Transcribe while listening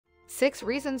6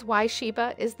 reasons why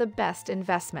Shiba is the best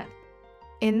investment.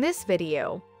 In this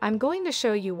video, I'm going to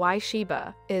show you why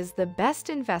Shiba is the best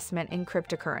investment in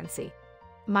cryptocurrency.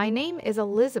 My name is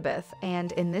Elizabeth,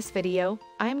 and in this video,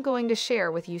 I'm going to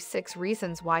share with you 6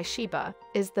 reasons why Shiba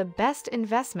is the best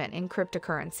investment in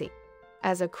cryptocurrency.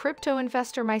 As a crypto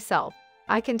investor myself,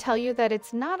 I can tell you that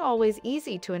it's not always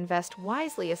easy to invest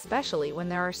wisely, especially when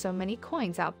there are so many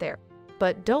coins out there.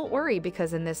 But don't worry,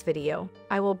 because in this video,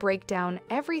 I will break down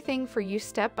everything for you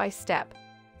step by step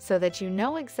so that you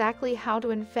know exactly how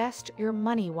to invest your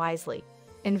money wisely.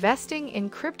 Investing in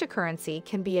cryptocurrency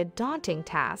can be a daunting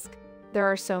task. There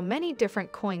are so many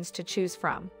different coins to choose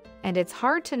from, and it's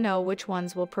hard to know which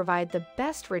ones will provide the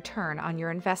best return on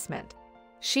your investment.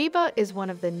 Shiba is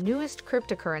one of the newest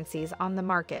cryptocurrencies on the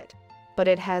market, but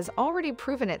it has already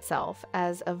proven itself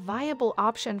as a viable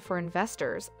option for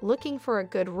investors looking for a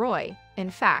good ROI. In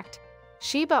fact,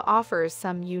 Shiba offers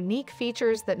some unique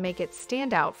features that make it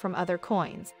stand out from other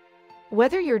coins.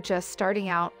 Whether you're just starting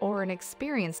out or an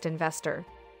experienced investor,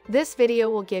 this video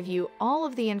will give you all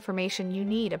of the information you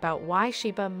need about why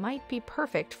Shiba might be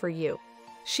perfect for you.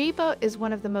 Shiba is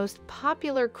one of the most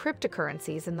popular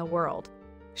cryptocurrencies in the world.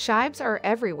 Shibas are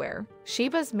everywhere.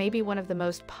 Shibas may be one of the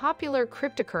most popular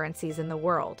cryptocurrencies in the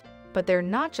world, but they're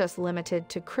not just limited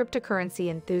to cryptocurrency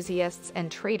enthusiasts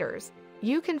and traders.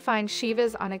 You can find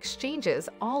Shibas on exchanges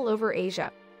all over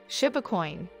Asia. Shiba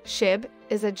coin. SHIB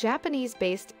is a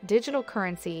Japanese-based digital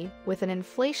currency with an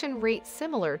inflation rate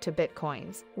similar to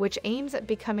Bitcoin's, which aims at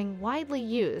becoming widely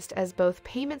used as both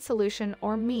payment solution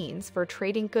or means for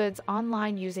trading goods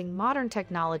online using modern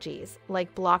technologies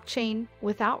like blockchain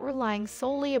without relying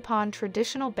solely upon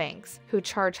traditional banks who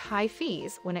charge high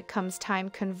fees when it comes time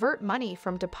convert money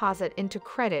from deposit into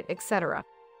credit, etc.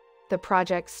 The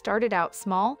project started out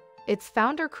small. Its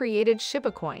founder created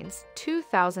Shiba coins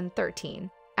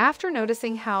 2013. After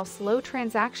noticing how slow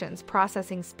transactions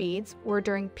processing speeds were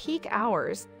during peak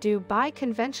hours due by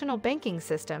conventional banking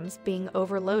systems being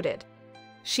overloaded.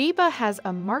 Shiba has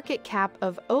a market cap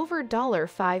of over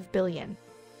 $5 billion.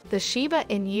 The Shiba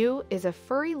Inu is a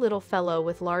furry little fellow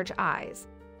with large eyes,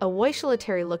 a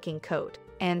utilitarian-looking coat,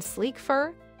 and sleek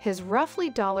fur. His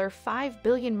roughly $5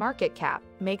 billion market cap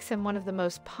makes him one of the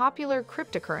most popular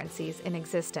cryptocurrencies in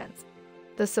existence.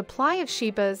 The supply of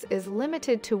Shibas is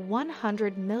limited to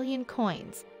 100 million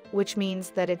coins, which means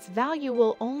that its value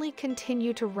will only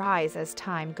continue to rise as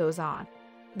time goes on.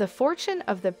 The fortune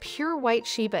of the pure white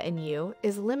Shiba Inu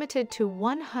is limited to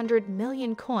 100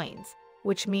 million coins,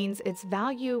 which means its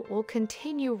value will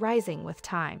continue rising with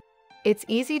time. It's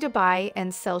easy to buy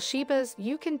and sell Shibas.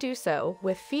 You can do so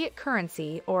with fiat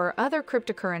currency or other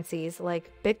cryptocurrencies like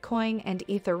Bitcoin and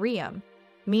Ethereum,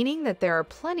 meaning that there are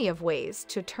plenty of ways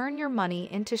to turn your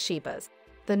money into Shibas.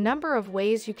 The number of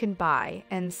ways you can buy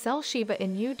and sell Shiba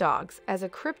Inu dogs as a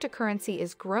cryptocurrency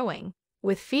is growing,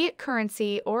 with fiat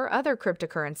currency or other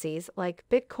cryptocurrencies like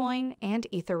Bitcoin and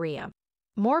Ethereum.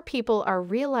 More people are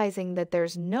realizing that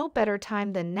there's no better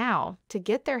time than now to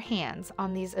get their hands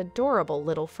on these adorable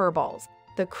little furballs.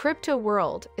 The crypto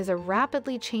world is a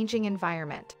rapidly changing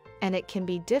environment, and it can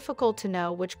be difficult to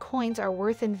know which coins are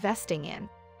worth investing in.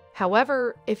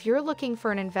 However, if you're looking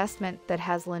for an investment that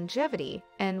has longevity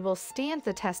and will stand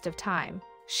the test of time,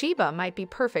 Shiba might be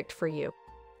perfect for you.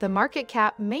 The market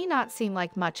cap may not seem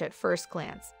like much at first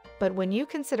glance, but when you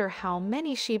consider how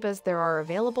many Shibas there are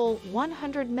available,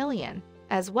 100 million,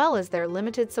 as well as their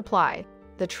limited supply,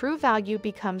 the true value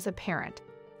becomes apparent.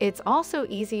 It's also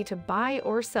easy to buy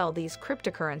or sell these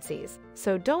cryptocurrencies,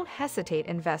 so don't hesitate,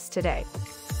 invest today.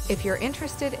 If you're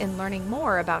interested in learning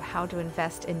more about how to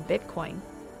invest in Bitcoin,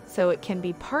 so it can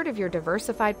be part of your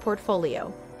diversified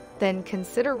portfolio, then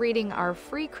consider reading our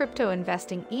free crypto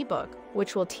investing ebook,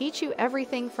 which will teach you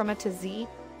everything from A to Z.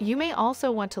 You may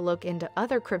also want to look into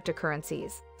other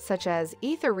cryptocurrencies, such as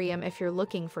Ethereum, if you're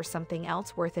looking for something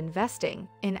else worth investing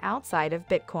in outside of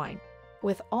Bitcoin.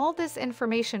 With all this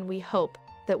information, we hope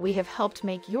that we have helped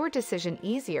make your decision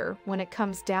easier when it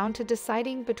comes down to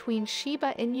deciding between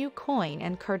Shiba Inu coin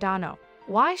and Cardano.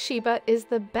 Why Shiba is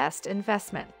the best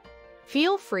investment.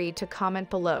 Feel free to comment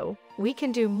below. We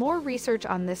can do more research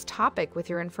on this topic with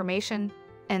your information,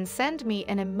 and send me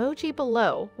an emoji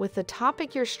below with the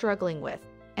topic you're struggling with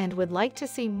and would like to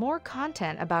see more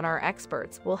content about. Our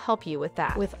experts will help you with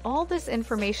that. With all this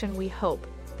information, we hope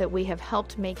that we have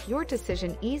helped make your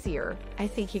decision easier. I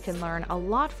think you can learn a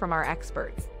lot from our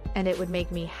experts, and it would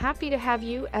make me happy to have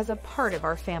you as a part of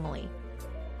our family.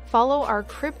 Follow our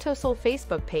CryptoCell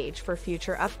Facebook page for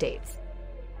future updates.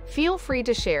 Feel free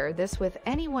to share this with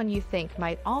anyone you think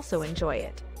might also enjoy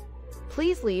it.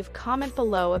 Please leave a comment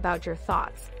below about your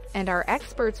thoughts, and our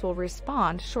experts will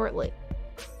respond shortly.